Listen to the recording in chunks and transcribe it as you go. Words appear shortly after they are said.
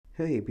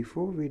Hey,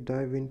 before we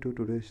dive into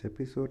today's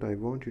episode, I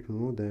want you to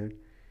know that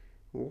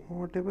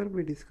whatever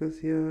we discuss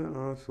here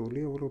are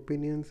solely our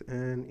opinions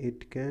and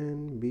it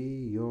can be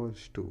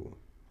yours too.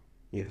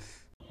 Yes.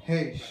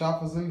 Hey, Shah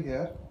Fazil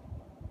here.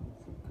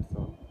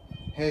 So,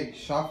 Hey,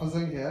 Shah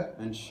Fazil here.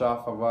 and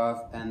Shah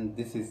Fawaz, and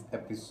this is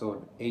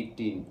episode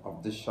 18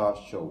 of the Shah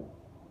Show.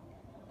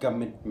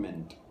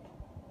 Commitment.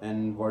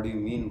 And what do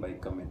you mean by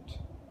commit?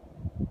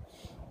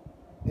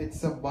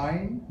 It's a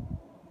bind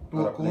to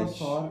Or a a course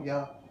pledge.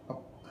 or a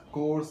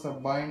course, a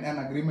bind, an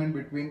agreement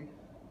between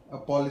a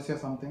policy or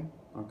something.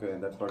 Okay,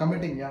 that's what.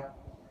 Committing, yeah.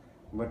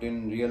 But in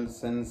real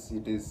sense,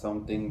 it is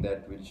something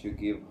that which you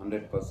give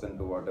 100%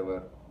 to whatever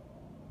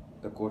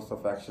the course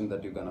of action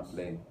that you're gonna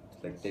play.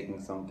 It's like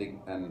taking something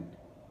and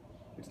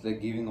it's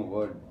like giving a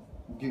word.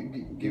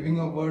 Giving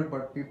a word,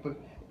 but people,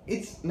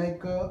 it's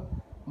like a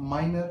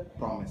minor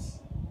promise.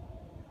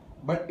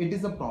 But it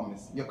is a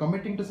promise. You're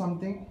committing to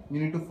something, you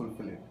need to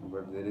fulfill it.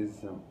 But there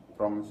is a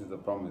promise is a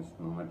promise,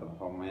 no matter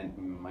how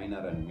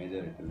minor and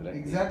major it is, right?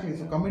 Exactly.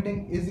 So committing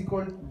is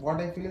equal.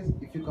 What I feel is,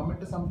 if you commit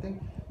to something,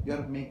 you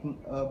are making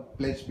a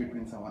pledge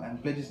between someone,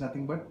 and pledge is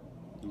nothing but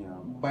Yeah.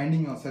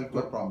 binding yourself to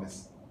a promise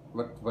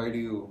But why do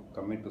you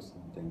commit to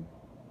something?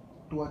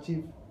 to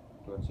achieve.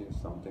 To achieve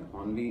something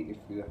only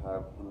if you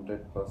have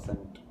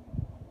 100%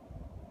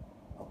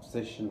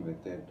 obsession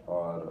with it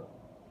or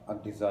a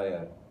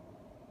desire.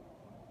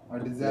 A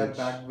To desire pledge.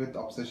 backed with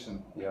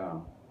obsession. Yeah,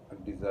 a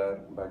desire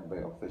backed by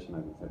obsession,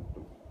 as I said,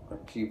 to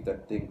achieve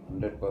that thing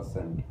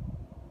 100%.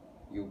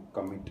 You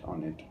commit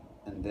on it,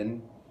 and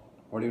then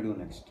what do you do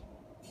next?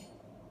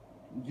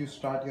 You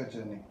start your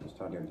journey. To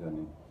start your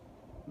journey.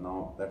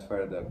 Now that's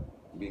where the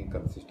being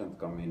consistent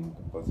come in,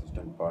 the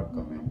persistent part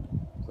come in.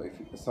 So if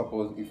you,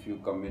 suppose if you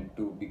commit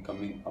to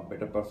becoming a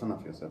better person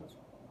of yourself,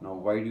 now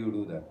why do you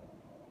do that?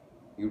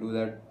 You do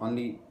that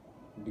only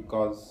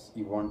because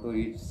you want to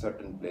reach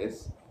certain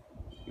place,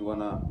 you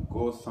wanna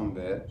go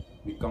somewhere,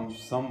 become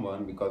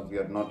someone, because we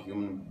are not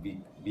human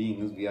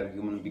beings, we are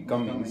human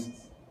becomings.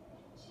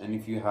 And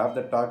if you have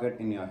the target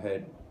in your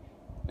head,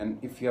 and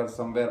if you are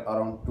somewhere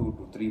around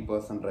 2 to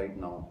 3% right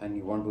now and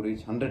you want to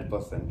reach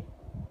 100%,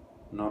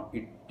 now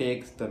it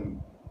takes the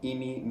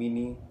teeny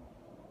mini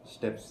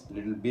steps,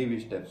 little baby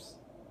steps,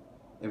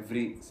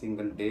 every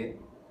single day,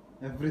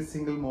 Every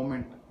single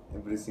moment.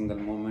 every single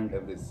moment,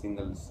 every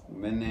single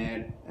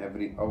minute,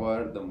 every hour,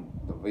 the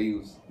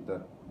waves,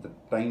 the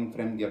time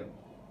frame, your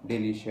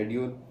daily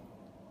schedule,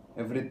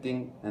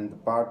 everything, and the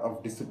part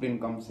of discipline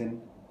comes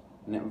in.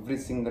 And every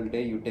single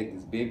day you take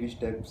these baby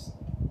steps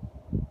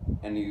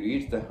and you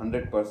reach the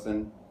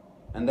 100%,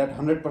 and that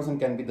 100%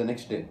 can be the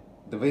next day,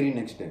 the very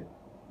next day.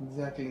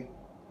 Exactly.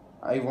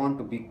 I want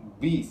to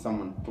be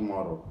someone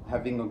tomorrow,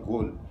 having a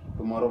goal.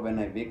 Tomorrow, when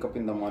I wake up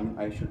in the morning,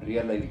 I should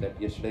realize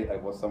that yesterday I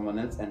was someone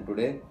else, and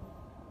today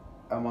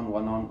I'm on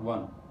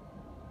one.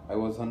 I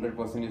was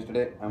 100%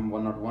 yesterday, I'm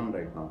 101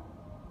 right now.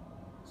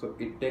 So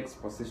it takes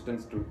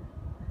persistence to,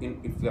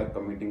 if you are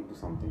committing to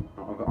something.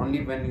 Now,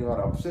 only when you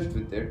are obsessed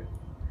with it,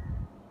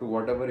 to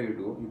whatever you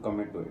do, you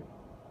commit to it.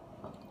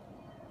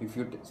 If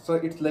you so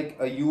it's like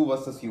a you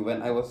versus you.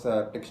 When I was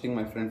texting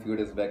my friend few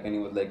days back, and he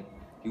was like,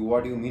 "You,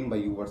 what do you mean by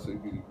you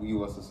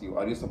versus you?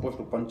 Are you supposed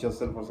to punch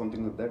yourself or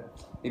something like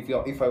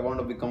that? If I want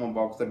to become a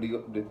boxer,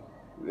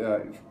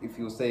 if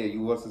you say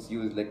you versus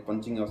you is like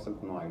punching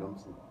yourself, no, I don't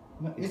see.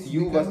 No, It's it's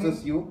you becoming-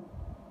 versus you.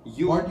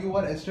 You What you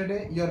were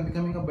yesterday, you are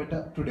becoming a better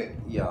today.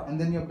 Yeah. And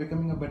then you're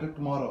becoming a better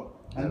tomorrow.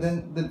 And Yes. then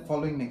the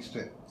following next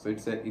day. So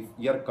it's a if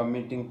you're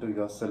committing to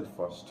yourself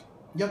first.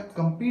 You're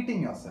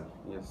competing yourself.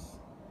 Yes.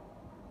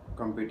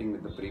 Competing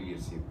with the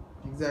previous you.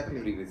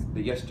 Exactly.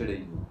 The yesterday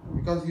you.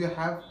 Because you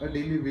have a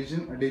daily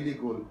vision, a daily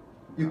goal.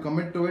 You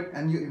commit to it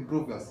and you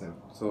improve yourself.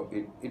 So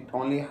it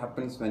only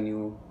happens when you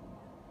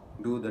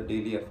do the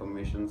daily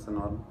affirmations and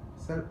all.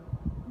 Sir,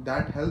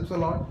 that helps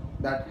a lot.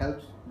 That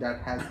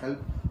has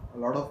helped a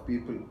lot of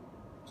people.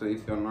 So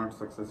if you're not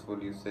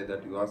successful, you say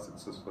that you are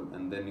successful,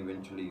 and then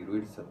eventually you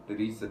reach that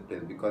place,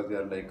 because you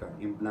are like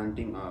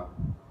implanting a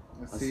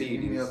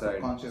seed in your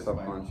inside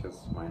subconscious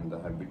mind, the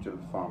habitual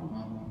form,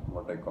 Mhm.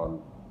 what I call.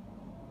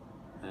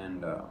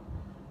 And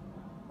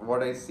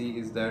what I see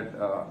is that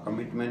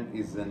commitment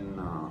is an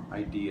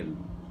ideal.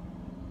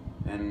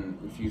 And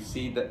if you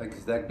see the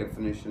exact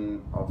definition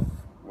of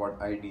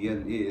what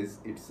ideal is,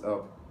 it's a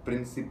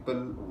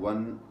principle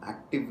one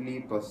actively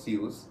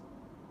pursues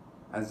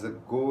as a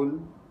goal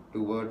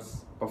towards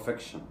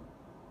perfection.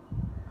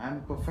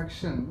 And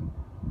perfection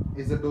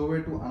is a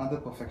doorway to another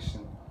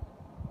perfection.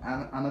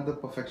 And another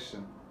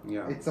perfection.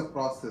 Yeah. It's a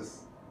process.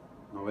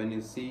 Now, when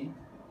you see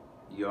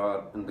you're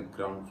in the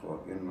ground floor,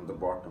 you're on the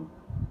bottom,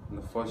 and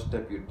the first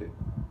step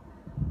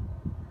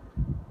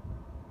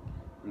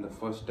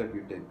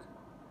you take,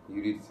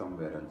 you reach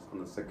somewhere else. On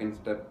the second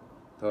step,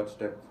 third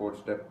step, fourth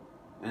step,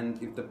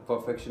 and if the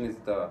perfection is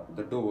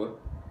the door,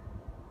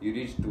 you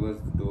reach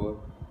towards the door,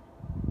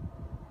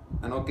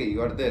 and okay,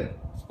 you are there.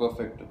 It's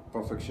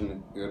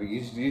perfection. You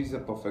reach the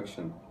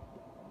perfection.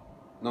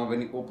 Now,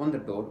 when you open the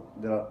door,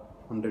 there are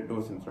 100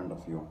 doors in front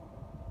of you.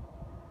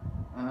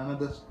 and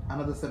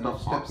another set Now,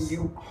 of steps.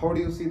 how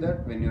do you see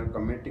that when you're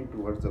committing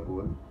towards a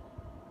goal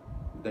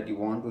that you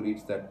want to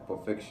reach that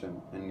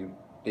perfection, and you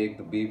take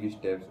the baby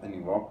steps and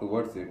you walk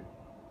towards it,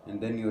 and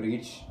then you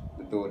reach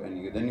the door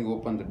and then you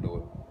open the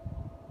door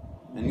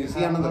and you see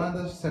have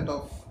another set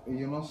of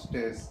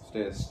stairs.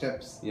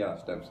 Steps. Yeah,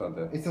 steps are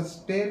there. It's a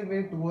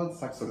stairway towards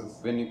So success.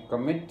 when you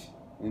commit,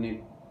 you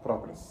need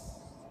progress.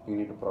 You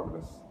need to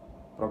progress.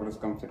 Progress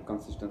comes with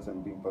consistency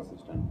and being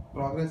persistent.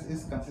 Progress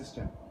is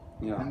consistent.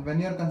 Yeah. And when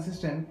you're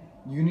consistent,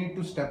 you need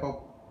to step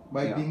up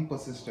by Yeah. being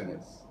persistent.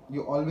 Yes.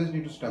 You always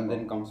need to step And up.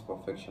 then comes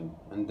perfection,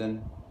 and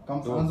then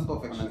Comes those- another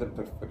perfection. Another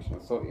perfection.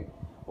 So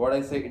what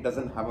I say, it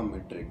doesn't have a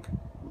metric,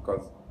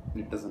 because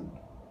it doesn't.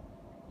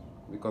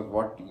 Because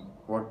what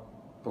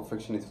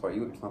perfection is for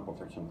you, it's not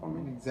perfection for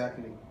me.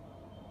 Exactly.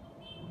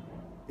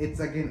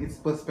 It's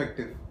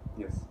perspective.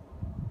 Yes.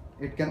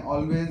 It can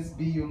always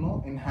be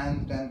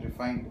enhanced and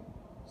refined.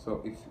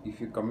 So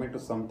if you commit to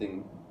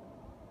something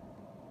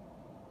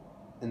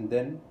and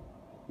then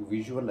you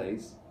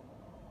visualize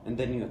and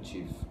then you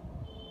achieve.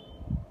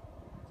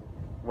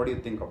 What do you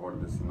think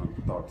about this?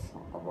 Thoughts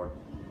about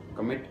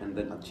commit and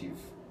then achieve.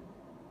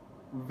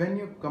 When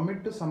you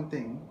commit to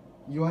something,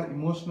 you are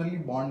emotionally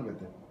bond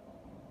with it,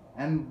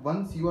 and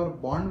once you are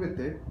bond with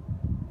it,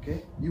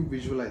 okay, you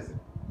visualize it,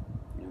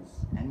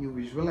 Yes. and you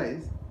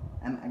visualize,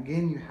 and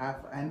again you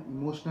have an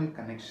emotional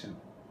connection,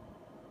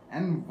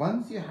 and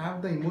once you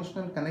have the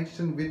emotional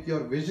connection with your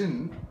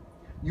vision,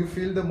 you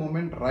feel the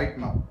moment right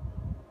now,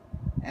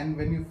 and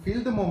when you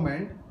feel the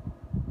moment,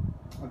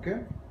 okay,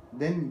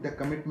 then the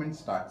commitment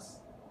starts.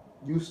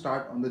 You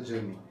start on the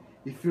journey.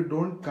 If you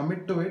don't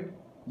commit to it,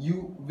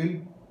 you will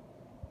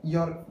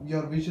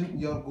your vision,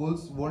 your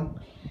goals won't,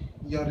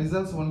 your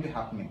results won't be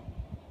happening.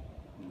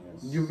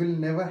 Yes. You will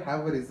never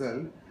have a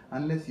result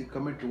unless you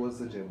commit towards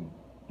the journey,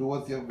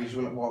 towards your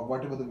visual,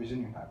 whatever the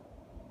vision you have.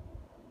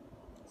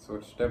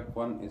 So step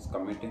 1 is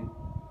committing,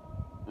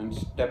 and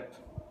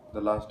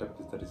the last step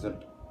is the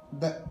result.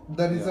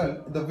 The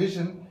result, the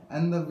vision,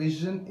 and the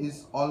vision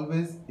is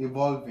always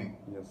evolving.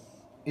 Yes.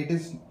 It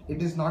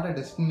is not a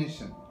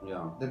destination.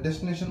 Yeah. The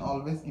destination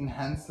always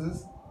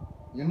enhances.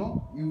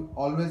 You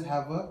always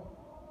have a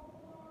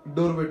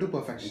doorway to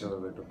perfection.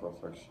 Doorway to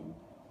perfection.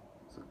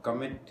 So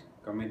commit,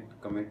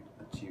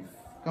 achieve.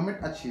 Commit,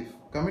 achieve.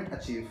 Commit,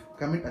 achieve.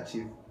 Commit,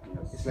 achieve.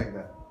 Yes. It's like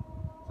that.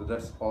 So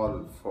that's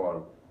all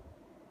for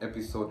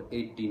episode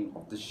 18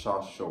 of the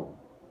Shah Show.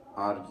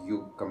 Are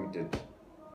you committed?